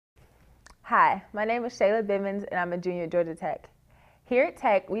Hi, my name is Shayla Bivens and I'm a junior at Georgia Tech. Here at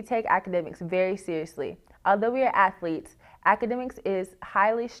Tech, we take academics very seriously. Although we are athletes, academics is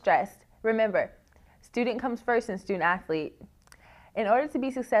highly stressed. Remember, student comes first in student athlete. In order to be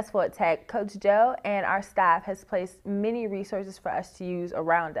successful at Tech, Coach Joe and our staff has placed many resources for us to use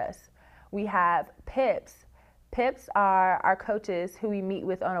around us. We have PIPs. PIPs are our coaches who we meet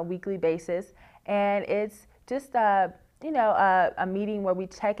with on a weekly basis, and it's just a meeting where we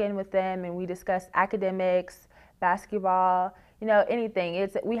check in with them and we discuss academics, basketball, anything.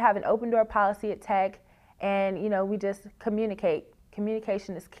 We have an open door policy at Tech, and we just communicate.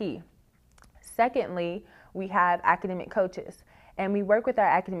 Communication is key. Secondly, we have academic coaches, and we work with our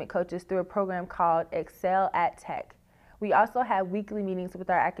academic coaches through a program called Excel at Tech. We also have weekly meetings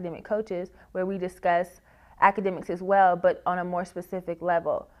with our academic coaches where we discuss academics as well, but on a more specific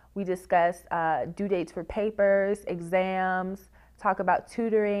level. We discuss due dates for papers, exams, talk about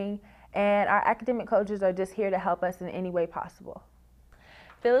tutoring, and our academic coaches are just here to help us in any way possible.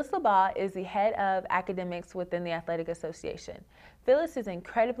 Phyllis LaBaugh is the head of academics within the Athletic Association. Phyllis is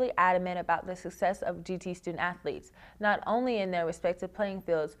incredibly adamant about the success of GT student athletes, not only in their respective playing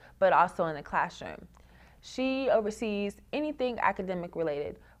fields, but also in the classroom. She oversees anything academic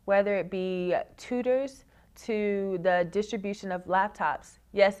related, whether it be tutors to the distribution of laptops.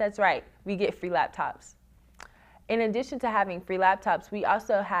 Yes, that's right, we get free laptops. In addition to having free laptops, we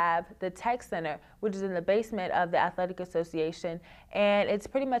also have the Tech Center, which is in the basement of the Athletic Association, and it's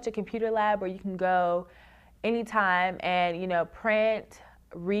pretty much a computer lab where you can go anytime and print,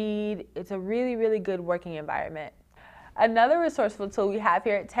 read. It's a really, really good working environment. Another resourceful tool we have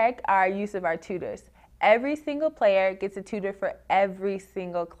here at Tech are our use of our tutors. Every single player gets a tutor for every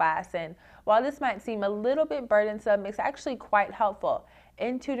single class, and while this might seem a little bit burdensome, it's actually quite helpful.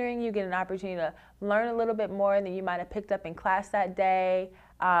 In tutoring, you get an opportunity to learn a little bit more than you might have picked up in class that day,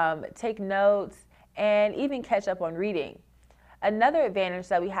 take notes, and even catch up on reading. Another advantage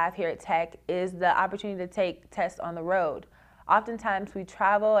that we have here at Tech is the opportunity to take tests on the road. Oftentimes we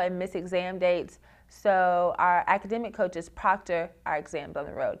travel and miss exam dates, so our academic coaches proctor our exams on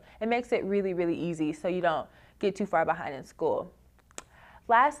the road. It makes it really, really easy so you don't get too far behind in school.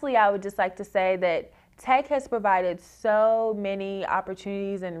 Lastly, I would just like to say that Tech has provided so many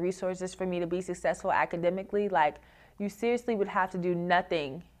opportunities and resources for me to be successful academically. Like, you seriously would have to do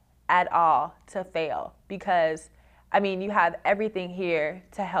nothing at all to fail because, you have everything here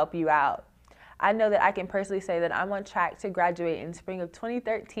to help you out. I know that I can personally say that I'm on track to graduate in spring of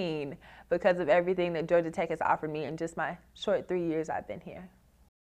 2013 because of everything that Georgia Tech has offered me in just my short 3 years I've been here.